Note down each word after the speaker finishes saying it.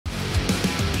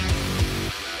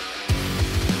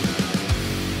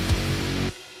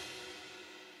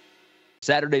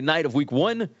Saturday night of week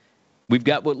 1, we've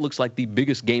got what looks like the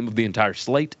biggest game of the entire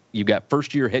slate. You've got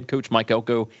first-year head coach Mike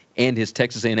Elko and his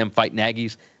Texas A&M Fighting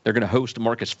Aggies. They're going to host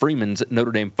Marcus Freeman's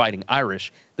Notre Dame Fighting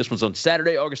Irish. This one's on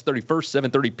Saturday, August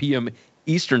 31st, 7:30 p.m.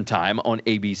 Eastern time on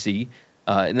ABC.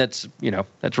 And that's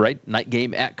right, night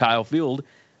game at Kyle Field.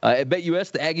 At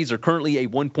BetUS, the Aggies are currently a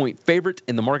 1-point favorite,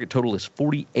 and the market total is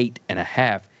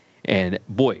 48.5. And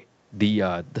boy, the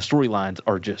storylines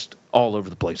are just all over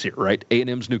the place here, right?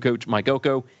 A&M's new coach, Mike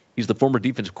Elko, he's the former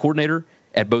defensive coordinator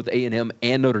at both A&M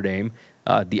and Notre Dame.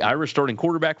 The Irish starting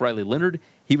quarterback, Riley Leonard,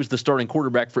 he was the starting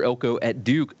quarterback for Elko at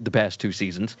Duke the past 2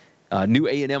 seasons. New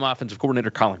A&M offensive coordinator,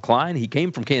 Colin Klein, he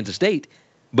came from Kansas State,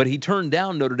 but he turned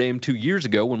down Notre Dame 2 years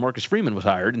ago when Marcus Freeman was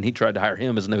hired, and he tried to hire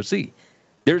him as an OC.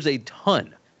 There's a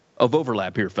ton of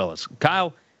overlap here, fellas.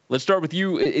 Kyle, let's start with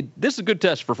you. This is a good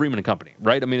test for Freeman and company,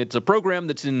 right? I mean, it's a program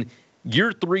that's in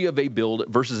year 3 of a build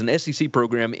versus an SEC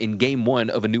program in game 1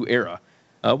 of a new era.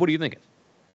 What are you thinking?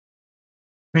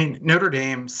 I mean, Notre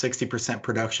Dame, 60%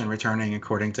 production returning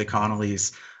according to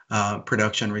Connolly's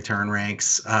production return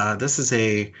ranks. This is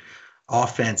a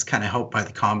offense kind of helped by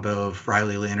the combo of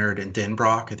Riley Leonard and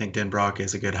Denbrock. I think Denbrock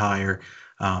is a good hire.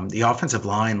 The offensive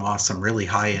line lost some really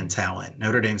high-end talent.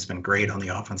 Notre Dame's been great on the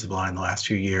offensive line the last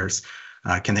few years.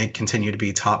 Can they continue to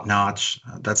be top-notch?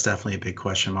 That's definitely a big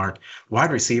question mark.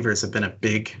 Wide receivers have been a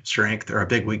big strength or a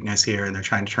big weakness here, and they're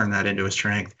trying to turn that into a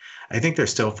strength. I think they're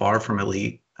still far from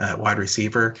elite at wide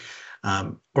receiver.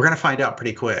 We're going to find out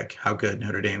pretty quick how good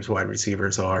Notre Dame's wide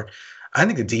receivers are. I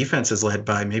think the defense is led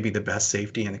by maybe the best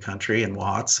safety in the country in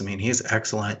Watts. I mean, he's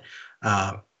excellent.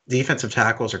 Defensive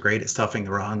tackles are great at stuffing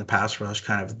the run. The pass rush,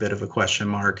 kind of a bit of a question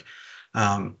mark.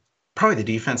 Probably the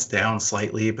defense down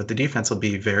slightly, but the defense will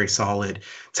be very solid.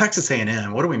 Texas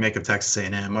A&M, what do we make of Texas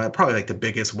A&M? Well, probably like the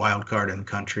biggest wild card in the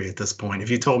country at this point. If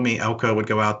you told me Elko would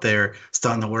go out there,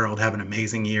 stun the world, have an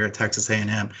amazing year at Texas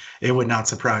A&M, it would not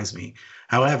surprise me.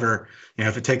 However,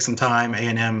 if it takes some time,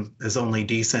 A&M is only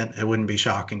decent. It wouldn't be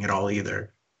shocking at all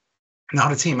either.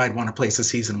 Not a team I'd want to place a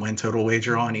season win total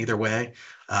wager on either way.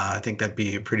 I think that'd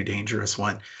be a pretty dangerous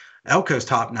one. Elko's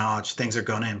top-notch. Things are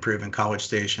going to improve in College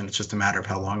Station. It's just a matter of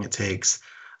how long it takes.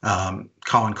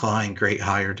 Colin Klein, great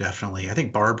hire, definitely. I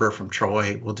think Barber from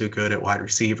Troy will do good at wide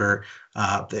receiver.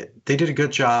 They did a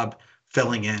good job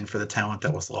filling in for the talent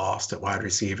that was lost at wide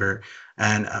receiver.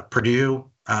 And Purdue,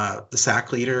 the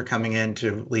sack leader, coming in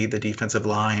to lead the defensive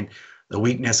line. The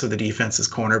weakness of the defense is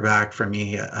cornerback for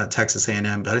me, Texas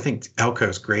A&M. But I think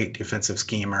Elko's great defensive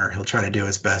schemer. He'll try to do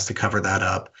his best to cover that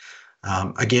up.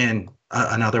 Again,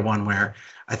 another one where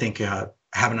I think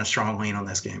having a strong lean on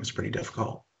this game is pretty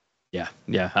difficult. Yeah,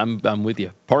 I'm with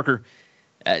you. Parker,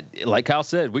 like Kyle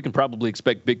said, we can probably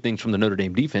expect big things from the Notre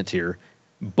Dame defense here.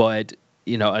 But,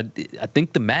 I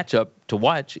think the matchup to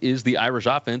watch is the Irish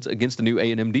offense against the new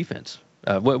A&M defense.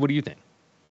 What do you think?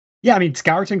 Yeah, I mean,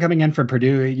 Scourton coming in from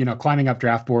Purdue, climbing up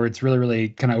draft boards, really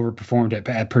kind of overperformed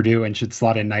at Purdue and should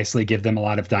slot in nicely, give them a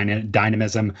lot of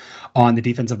dynamism on the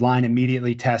defensive line,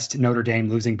 immediately test Notre Dame,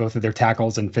 losing both of their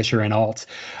tackles and Fisher and Alt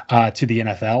to the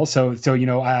NFL. So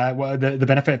the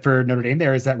benefit for Notre Dame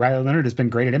there is that Riley Leonard has been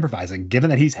great at improvising. Given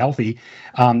that he's healthy,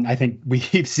 I think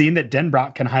we've seen that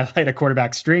Denbrock can highlight a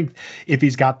quarterback's strength if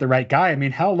he's got the right guy. I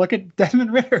mean, hell, look at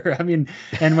Desmond Ridder. I mean,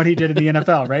 and what he did in the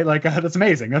NFL, right? Like, that's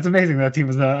amazing. That's amazing. That team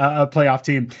was a playoff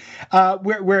team.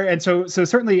 So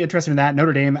certainly interested in that.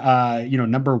 Notre Dame,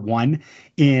 number 1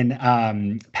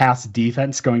 in pass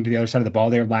defense going to the other side of the ball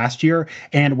there last year.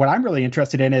 And what I'm really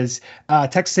interested in is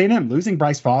Texas A&M losing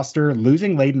Bryce Foster,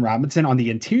 losing Layden Robinson on the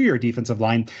interior defensive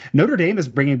line. Notre Dame is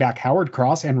bringing back Howard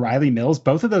Cross and Riley Mills,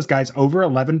 both of those guys over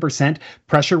 11%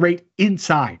 pressure rate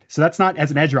inside. So that's not as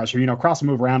an edge rusher, Cross will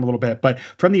move around a little bit, but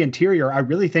from the interior, I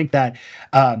really think that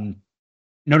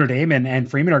Notre Dame and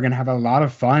Freeman are going to have a lot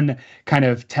of fun kind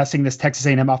of testing this Texas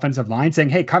A&M offensive line, saying,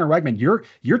 hey, Connor Wegman,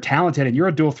 you're talented and you're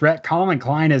a dual threat. Colin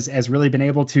Klein has really been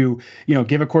able to,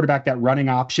 give a quarterback that running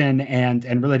option and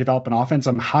really develop an offense.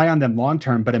 I'm high on them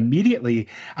long-term, but immediately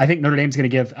I think Notre Dame's going to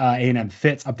give A&M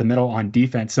fits up the middle on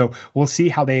defense. So we'll see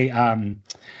how they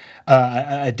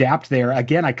adapt there.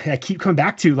 Again, I keep coming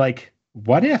back to, like,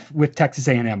 what if with Texas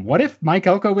A&M? What if Mike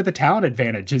Elko with the talent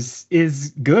advantage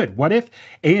is good? What if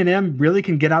A&M really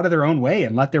can get out of their own way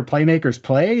and let their playmakers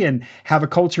play and have a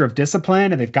culture of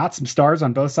discipline? And they've got some stars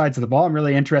on both sides of the ball. I'm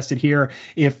really interested here.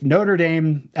 If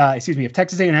if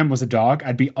Texas A&M was a dog,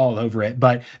 I'd be all over it.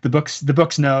 But the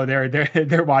books know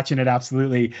they're watching it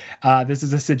absolutely. This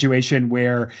is a situation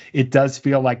where it does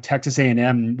feel like Texas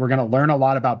A&M. We're going to learn a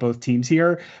lot about both teams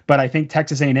here, but I think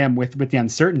Texas A&M with the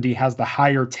uncertainty has the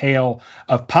higher tail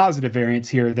overall of positive variance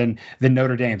here than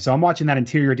Notre Dame. So I'm watching that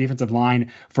interior defensive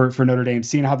line for Notre Dame,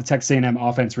 seeing how the Texas A&M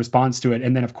offense responds to it.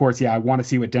 And then, of course, I want to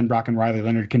see what Denbrock and Riley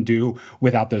Leonard can do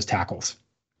without those tackles.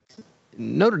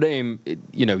 Notre Dame,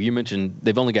 you mentioned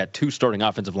they've only got 2 starting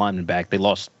offensive linemen back. They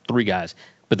lost 3 guys.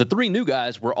 But the 3 new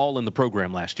guys were all in the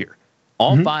program last year.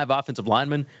 All 5 offensive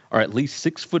linemen are at least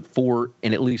 6'4"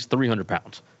 and at least 300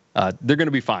 pounds. They're going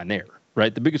to be fine there,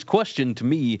 right? The biggest question to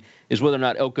me is whether or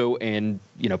not Elko and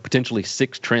potentially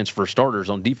 6 transfer starters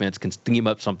on defense can scheme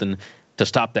up something to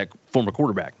stop that former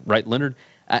quarterback, right, Leonard?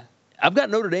 I've got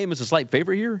Notre Dame as a slight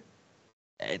favorite here.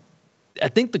 I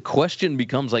think the question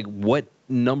becomes what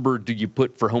number do you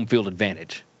put for home field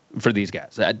advantage for these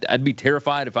guys? I'd be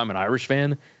terrified if I'm an Irish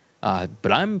fan,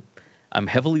 but I'm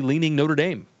heavily leaning Notre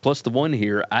Dame plus the 1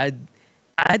 here. I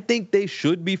think they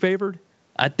should be favored.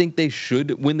 I think they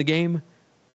should win the game.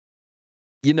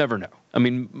 You never know. I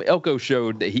mean, Elko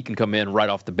showed that he can come in right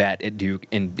off the bat at Duke,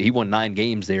 and he won 9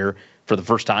 games there for the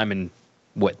first time in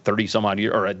 30 some odd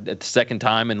years, or at the second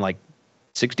time in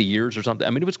 60 years or something. I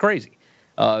mean, it was crazy.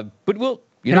 But we'll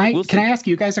Can I ask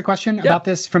you guys a question about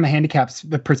this from a handicaps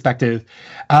perspective?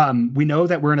 We know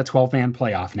that we're in a 12-man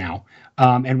playoff now,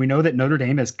 and we know that Notre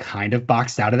Dame is kind of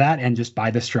boxed out of that, and just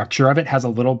by the structure of it has a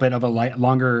little bit of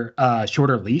a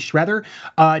shorter leash, rather.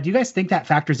 Do you guys think that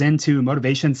factors into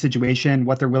motivation, situation,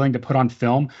 what they're willing to put on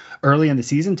film early in the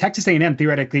season? Texas A&M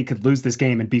theoretically could lose this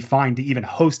game and be fine to even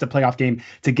host a playoff game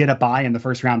to get a bye in the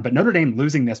first round, but Notre Dame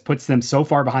losing this puts them so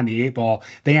far behind the 8 ball,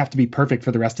 they have to be perfect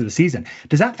for the rest of the season.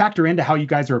 Does that factor into how you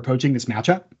guys are approaching this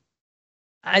matchup?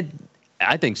 I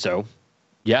think so.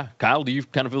 Yeah. Kyle, do you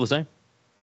kind of feel the same?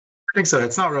 I think so.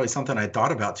 It's not really something I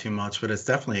thought about too much, but it's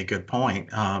definitely a good point,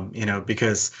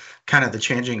 because kind of the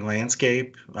changing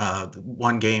landscape,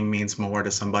 one game means more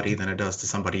to somebody than it does to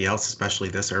somebody else, especially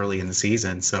this early in the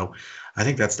season. So I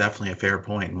think that's definitely a fair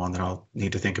point and one that I'll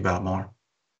need to think about more.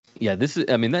 Yeah,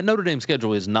 that Notre Dame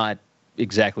schedule is not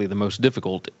exactly the most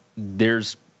difficult.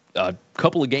 There's a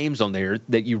couple of games on there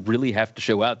that you really have to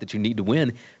show out that you need to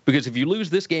win, because if you lose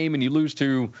this game and you lose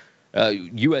to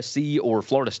USC or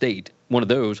Florida State, one of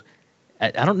those,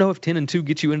 I don't know if 10-2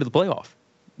 gets you into the playoff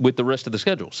with the rest of the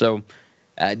schedule. So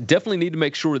definitely need to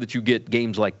make sure that you get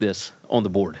games like this on the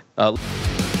board.